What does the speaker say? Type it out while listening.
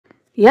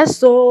Yes,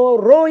 so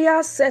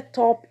royal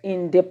setup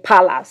in the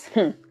palace.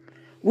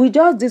 We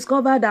just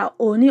discovered that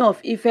Ooni of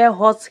Ife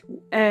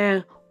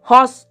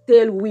horse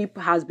tail whip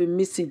has been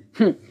missing.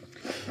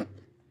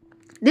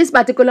 This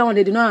particular one,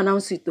 they did not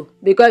announce it though,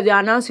 because if they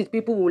announce it,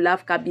 people will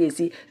laugh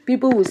Kabiyesi.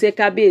 People will say,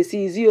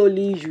 Kabiyesi, is it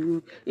only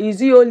you?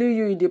 Is it only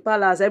you in the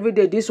palace? Every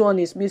day, this one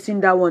is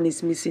missing, that one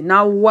is missing.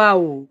 Now,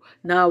 wow.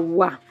 Now,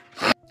 wow.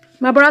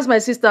 My brothers, my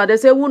sister, they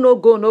say, who no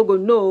go, no go,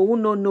 no. Who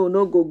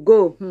no go,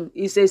 go.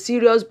 It's a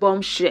serious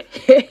bombshell.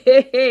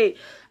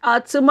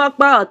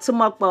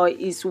 Atumakpa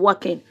is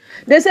working.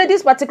 They say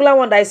this particular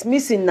one that is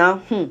missing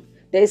now,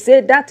 they say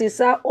that is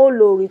how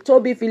Olori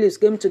Tobi Phillips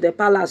came to the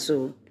palace.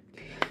 So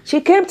she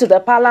came to the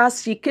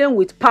palace, she came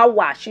with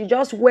power. She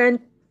just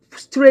went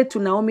straight to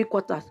Naomi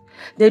quarters.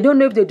 They don't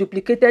know if they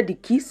duplicated the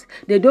keys.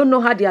 They don't know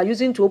how they are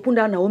using to open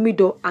that Naomi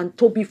door, and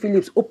Tobi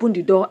Phillips opened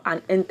the door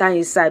and enter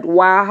inside.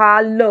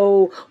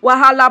 Wahala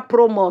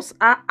promos.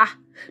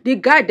 The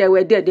guy they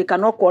were there, they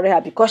cannot correct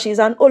her because she's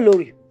an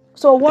Olori.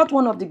 So what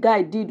one of the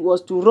guy did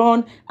was to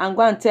run and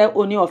go and tell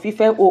Ooni of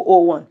Ife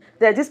 001.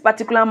 There's this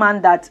particular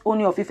man that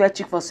Ooni of Ife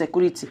chief for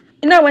security.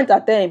 He now went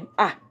at them.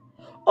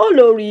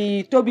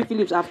 Olori Tobi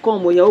Phillips have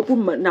come when you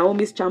open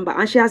Naomi's chamber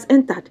and she has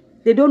entered.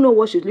 They don't know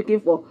what she's looking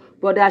for,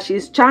 but as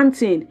she's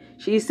chanting,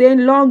 she's saying,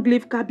 long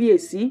live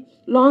Kabiyesi,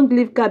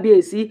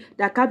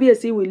 that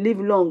Kabiyesi will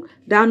live long,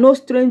 that no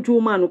strange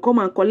woman will come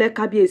and collect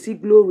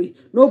Kabiyesi glory.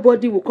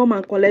 Nobody will come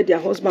and collect their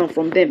husband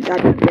from them.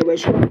 That they were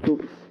shocked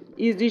too.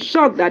 It's the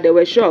shock that they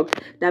were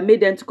shocked that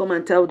made them to come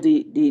and tell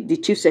the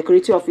chief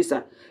security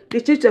officer. The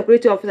chief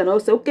security officer now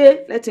said,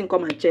 okay, let him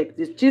come and check.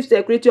 The chief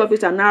security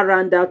officer now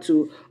ran down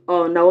to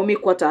Naomi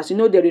quarters. You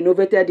know, they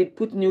renovated it,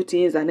 put new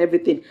things and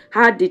everything.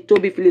 How did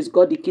Tobi Phillips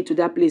got the key to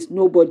that place?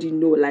 Nobody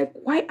know. Like,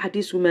 why are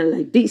these women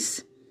like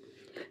this?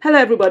 Hello,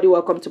 everybody.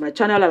 Welcome to my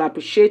channel. I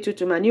appreciate you,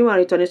 to my new and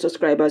returning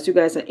subscribers. You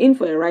guys are in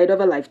for a ride of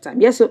a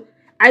lifetime. Yes, so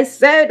I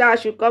said I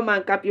should come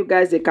and cap you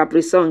guys the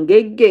Capri song.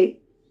 Gay.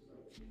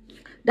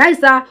 That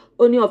is how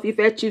Ooni of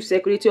Ife chief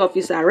security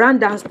officer ran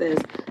downstairs.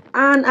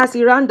 And as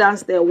he ran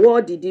downstairs,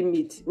 what did he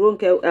meet?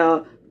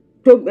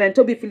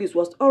 Tobi Phillips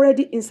was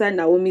already inside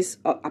Naomi's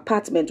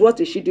apartment.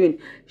 What is she doing?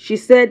 She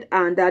said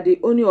that the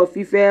Ooni of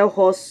Ife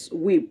horse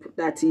whip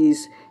that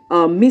is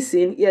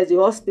missing, yes, the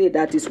horse tail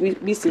that is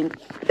missing,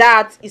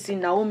 that is in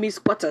Naomi's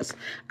quarters.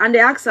 And they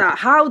asked her,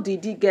 how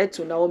did he get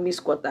to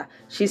Naomi's quarter?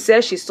 She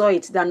said she saw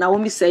it, that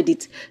Naomi said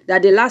it,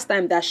 that the last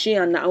time that she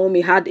and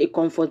Naomi had a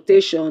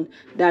confrontation,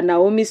 that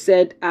Naomi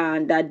said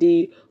that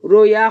the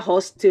royal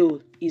horse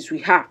tail is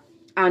with her.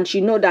 And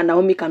she know that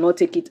Naomi cannot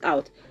take it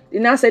out. They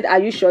now said, are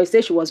you sure? He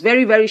said she was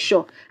very, very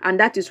sure. And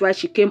that is why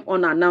she came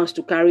unannounced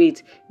to carry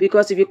it.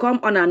 Because if you come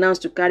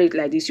unannounced to carry it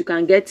like this, you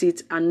can get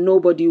it and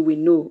nobody will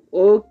know.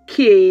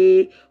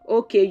 Okay,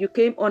 you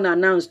came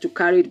unannounced to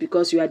carry it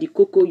because you are the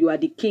Coco, you are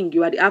the king,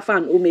 you are the Alpha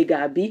and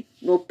Omega, Abi.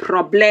 No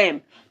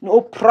problem.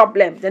 No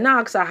problem. They now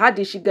asked her, how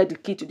did she get the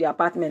key to the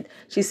apartment?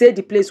 She said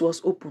the place was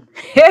open.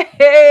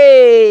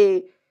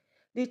 Hey!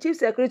 The chief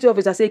security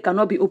officer said it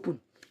cannot be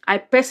open. I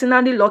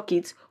personally lock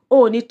it.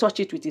 Only touch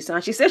it with his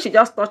hand. She said she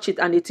just touched it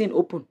and the thing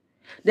open.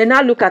 Then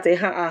now look at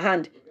her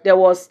hand. There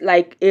was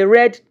like a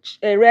red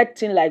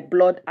thing like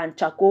blood and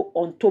charcoal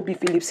on Tobi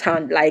Phillips'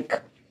 hand.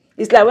 Like,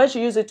 it's like when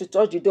she used it to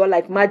touch the door,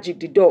 like magic,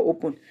 the door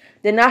opened.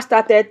 Then I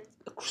started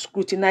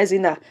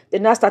scrutinizing her.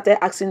 Then I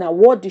started asking her,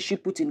 what did she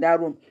put in that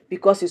room?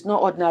 Because it's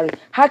not ordinary.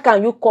 How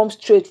can you come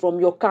straight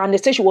from your car? And they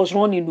say she was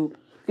running.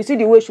 You see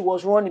the way she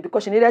was running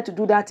because she needed to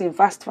do that thing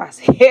fast.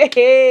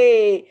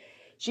 Hey.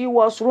 She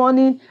was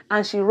running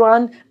and she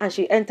ran and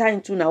she entered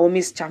into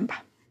Naomi's chamber.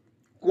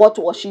 What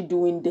was she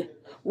doing there?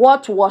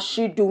 What was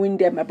she doing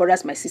there, my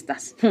brothers, my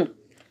sisters?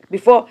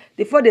 Before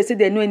they say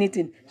they know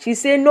anything, she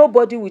said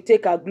nobody will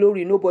take her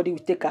glory, nobody will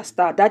take her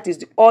star. That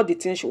is all the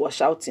things she was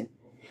shouting.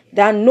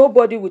 That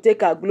nobody will take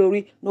her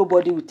glory,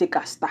 nobody will take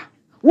her star.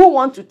 Who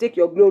want to take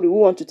your glory? Who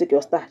want to take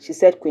your star? She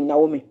said Queen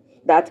Naomi.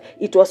 That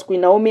it was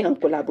Queen Naomi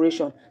and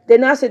collaboration. They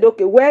now said,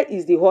 okay, where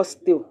is the horse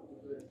tail?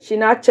 She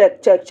now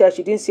checked.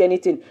 She didn't see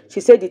anything.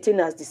 She said the thing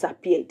has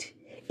disappeared.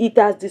 It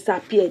has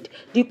disappeared.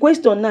 The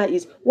question now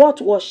is,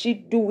 what was she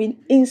doing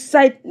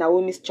inside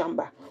Naomi's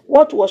chamber?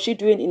 What was she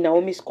doing in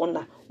Naomi's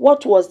corner?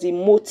 What was the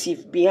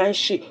motive behind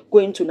she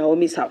going to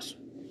Naomi's house?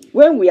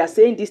 When we are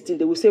saying this thing,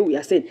 they will say we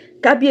are saying,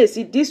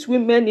 Kabiyesi, these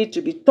women need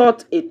to be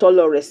taught a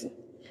tolerance.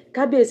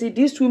 Kabiyesi,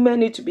 these women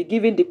need to be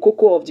given the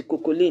cocoa of the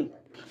cocoline.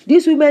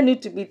 These women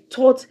need to be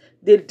taught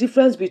the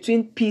difference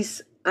between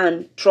peace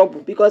and trouble,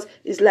 because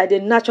it's like they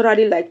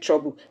naturally like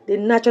trouble, they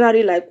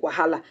naturally like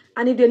wahala.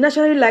 And if they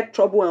naturally like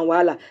trouble and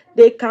wahala,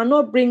 they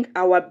cannot bring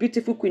our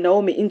beautiful Queen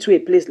Naomi into a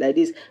place like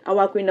this.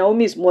 Our Queen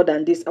Naomi is more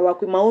than this. Our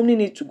Queen Naomi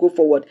needs to go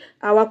forward.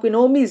 Our Queen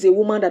Naomi is a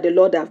woman that the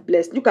Lord have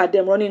blessed. Look at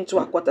them running into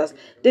her quarters.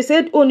 They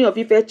said Ooni of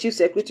Ife chief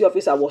security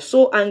officer was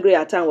so angry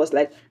at her and was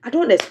like, I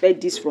don't expect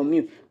this from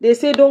you. They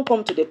say don't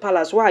come to the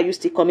palace. Why are you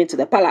still coming to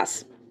the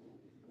palace?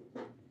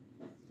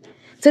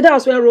 So that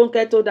was when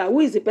Ronke told her, who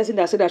is the person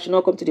that said I should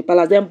not come to the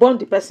palace? Then burn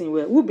the person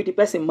where? Who be the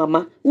person,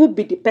 mama? Who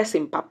be the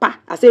person, papa?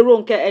 I say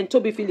Ronke and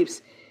Tobi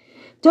Phillips.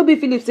 Tobi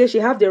Phillips says she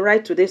have the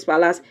right to this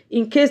palace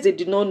in case they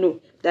did not know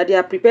that they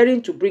are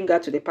preparing to bring her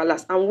to the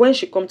palace. And when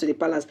she comes to the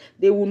palace,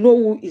 they will know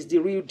who is the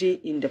real deal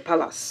in the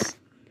palace.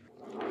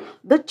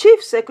 The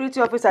chief security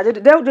officer,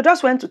 they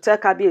just went to tell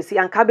Kabiyesi,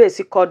 and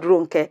Kabiyesi called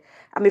Ronke.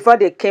 And before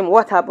they came,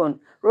 what happened?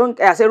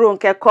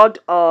 Ronke called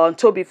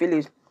Tobi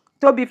Phillips.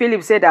 Tobi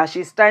Phillips said that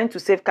she's trying to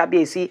save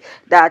Kabiyesi,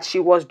 that she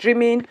was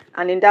dreaming,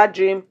 and in that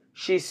dream,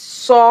 she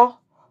saw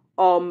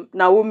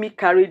Naomi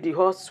carry the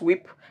horse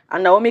whip,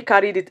 and Naomi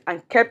carried it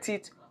and kept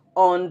it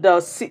on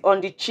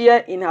the chair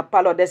in her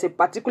parlor. There's a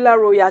particular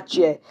royal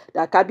chair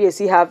that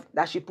Kabiyesi have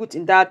that she put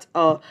in that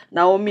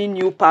Naomi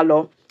new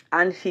parlor,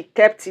 and he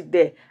kept it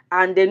there.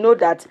 And they know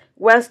that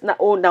once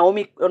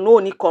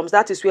Naomi comes,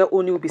 that is where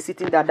Ooni will be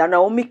sitting there. That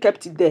Naomi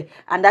kept it there,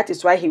 and that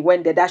is why he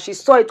went there. That she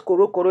saw it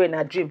koro in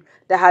her dream.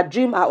 That her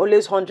dream are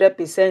always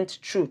 100%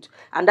 truth,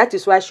 and that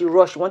is why she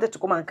rushed. She wanted to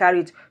come and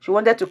carry it. She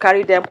wanted to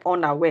carry them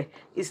unaware.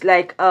 It's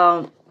like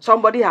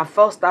somebody had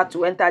first started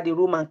to enter the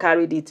room and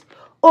carried it.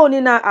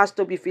 Ooni now asked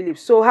Tobi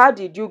Phillips, so how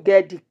did you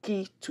get the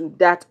key to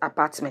that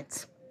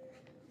apartment?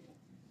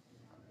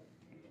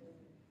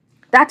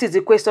 That is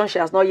the question she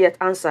has not yet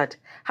answered.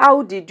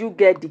 How did you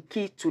get the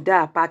key to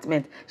that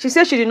apartment? She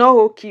said she did not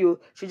hold key.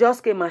 She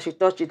just came and she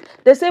touched it.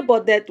 They say,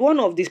 but that one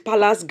of the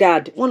palace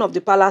guard, one of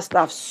the palace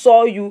staff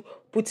saw you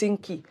putting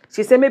key.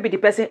 She said maybe the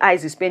person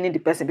eyes is paining the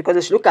person because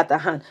if she look at her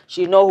hand,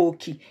 she did not hold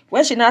key.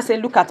 When she now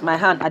said, look at my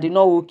hand, I did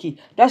not hold key.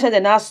 That's when they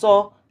now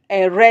saw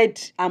a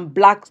red and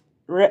black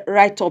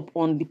right up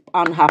on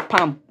her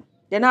palm.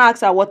 They now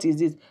asked her, what is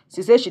this?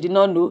 She said she did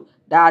not know.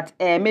 That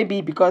maybe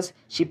because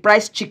she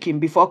priced chicken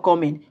before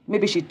coming,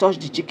 maybe she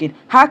touched the chicken.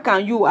 How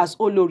can you as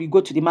Olori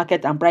go to the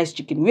market and price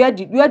chicken? Where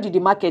did the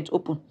market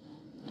open?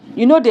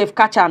 You know they've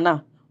catch her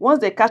now. Once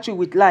they catch you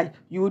with lie,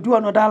 you will do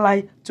another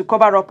lie to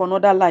cover up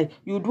another lie.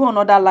 You will do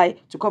another lie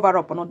to cover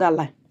up another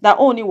lie. That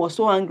Ooni was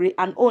so angry,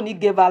 and Ooni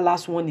gave her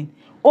last warning.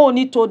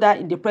 Ooni told her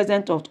in the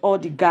presence of all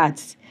the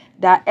guards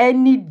that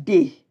any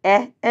day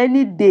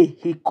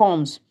he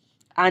comes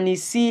and he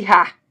see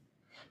her,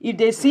 if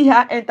they see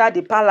her enter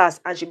the palace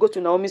and she go to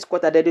Naomi's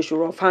quarter, then they should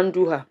rough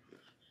handle her.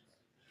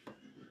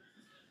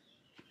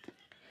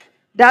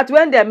 That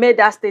when they made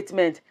that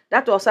statement,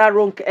 that was her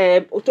wrong.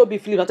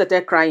 Tobi Phillips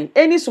started crying.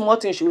 Any small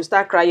thing she will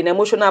start crying,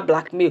 emotional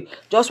blackmail.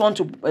 Just want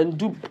to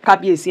do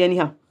Kabiyesi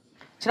anyhow.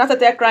 She now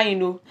started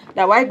crying,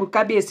 that why would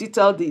Kabiyesi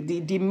tell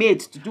the maid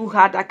to do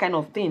her that kind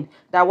of thing?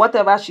 That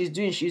whatever she's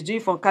doing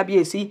for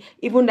Kabiyesi.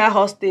 Even that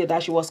hostel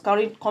that she was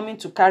coming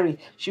to carry,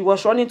 she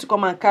was running to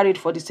come and carry it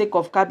for the sake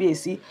of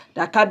Kabiyesi.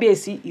 That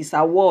Kabiyesi is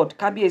her word.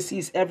 Kabiyesi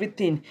is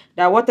everything.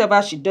 That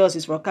whatever she does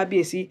is for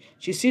Kabiyesi.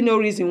 She see no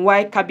reason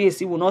why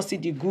Kabiyesi will not see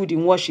the good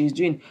in what she's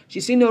doing. She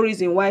see no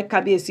reason why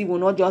Kabiyesi will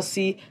not just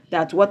see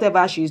that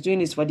whatever she's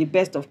doing is for the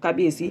best of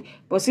Kabiyesi.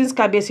 But since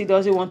Kabiyesi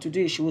doesn't want to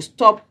do it, she will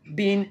stop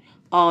being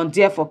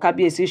there for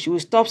Kabiyesi. She will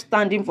stop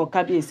standing for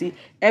Kabiyesi.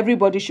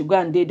 Everybody should go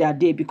and do their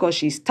day because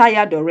she's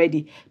tired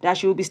already. That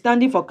she will be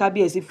standing for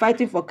Kabiyesi,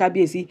 fighting for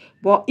Kabiyesi.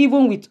 But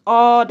even with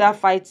all that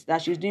fight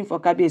that she's doing for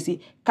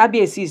Kabiyesi,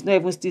 Kabiyesi is not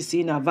even still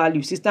seeing her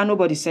value. Sister,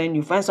 nobody saying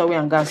you. Find somewhere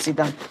and go and sit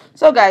down.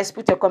 So guys,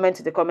 put your comment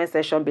in the comment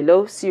section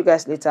below. See you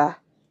guys later.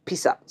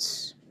 Peace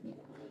out.